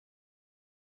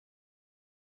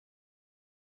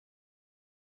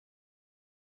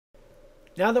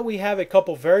Now that we have a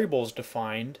couple variables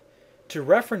defined, to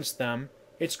reference them,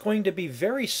 it's going to be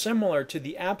very similar to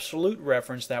the absolute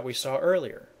reference that we saw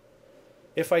earlier.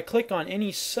 If I click on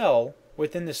any cell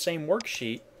within the same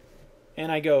worksheet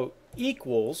and I go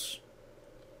equals,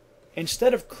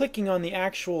 instead of clicking on the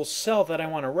actual cell that I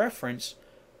want to reference,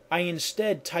 I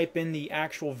instead type in the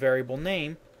actual variable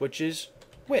name, which is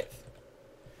width.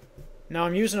 Now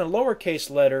I'm using a lowercase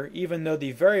letter even though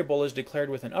the variable is declared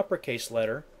with an uppercase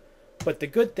letter, but the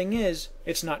good thing is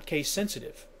it's not case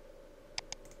sensitive.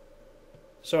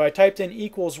 So I typed in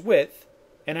equals width,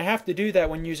 and I have to do that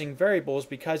when using variables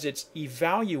because it's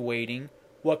evaluating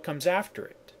what comes after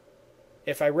it.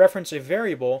 If I reference a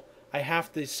variable, I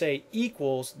have to say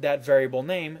equals that variable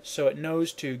name so it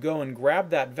knows to go and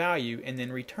grab that value and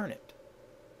then return it.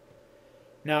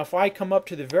 Now if I come up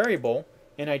to the variable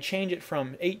and I change it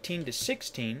from 18 to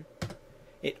 16,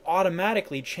 it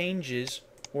automatically changes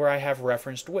where I have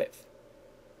referenced width.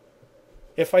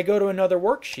 If I go to another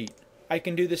worksheet, I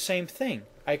can do the same thing.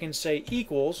 I can say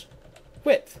equals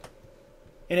width.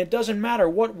 And it doesn't matter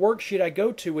what worksheet I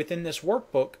go to within this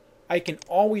workbook, I can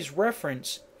always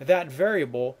reference that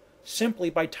variable simply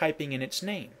by typing in its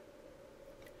name.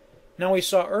 Now we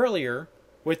saw earlier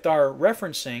with our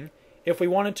referencing, if we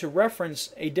wanted to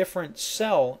reference a different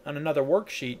cell on another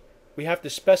worksheet, we have to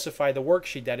specify the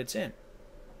worksheet that it's in.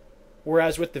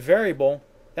 Whereas with the variable,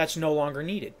 that's no longer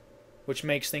needed, which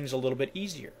makes things a little bit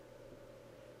easier.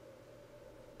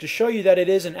 To show you that it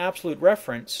is an absolute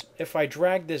reference, if I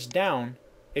drag this down,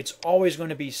 it's always going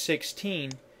to be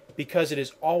 16 because it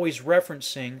is always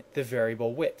referencing the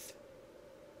variable width.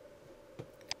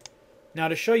 Now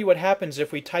to show you what happens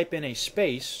if we type in a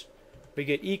space, we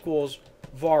get equals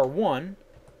var1,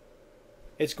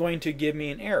 it's going to give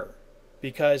me an error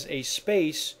because a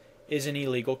space is an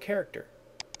illegal character.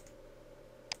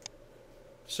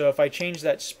 So if I change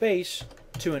that space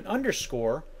to an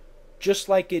underscore, just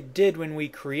like it did when we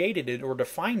created it or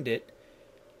defined it,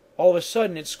 all of a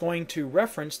sudden it's going to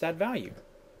reference that value.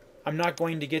 I'm not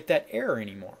going to get that error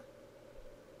anymore.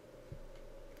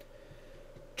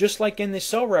 Just like in the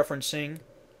cell referencing,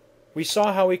 we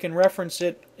saw how we can reference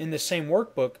it in the same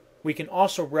workbook, we can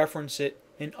also reference it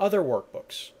in other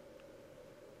workbooks.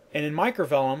 And in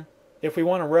Microvellum, if we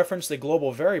want to reference the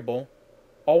global variable,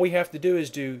 all we have to do is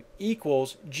do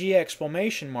equals G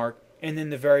exclamation mark and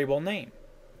then the variable name.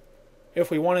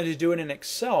 If we wanted to do it in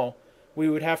Excel, we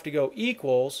would have to go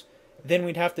equals, then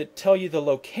we'd have to tell you the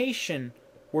location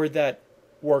where that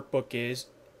workbook is,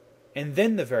 and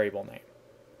then the variable name.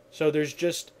 So there's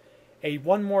just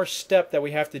one more step that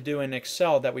we have to do in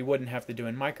Excel that we wouldn't have to do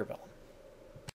in Microvellum.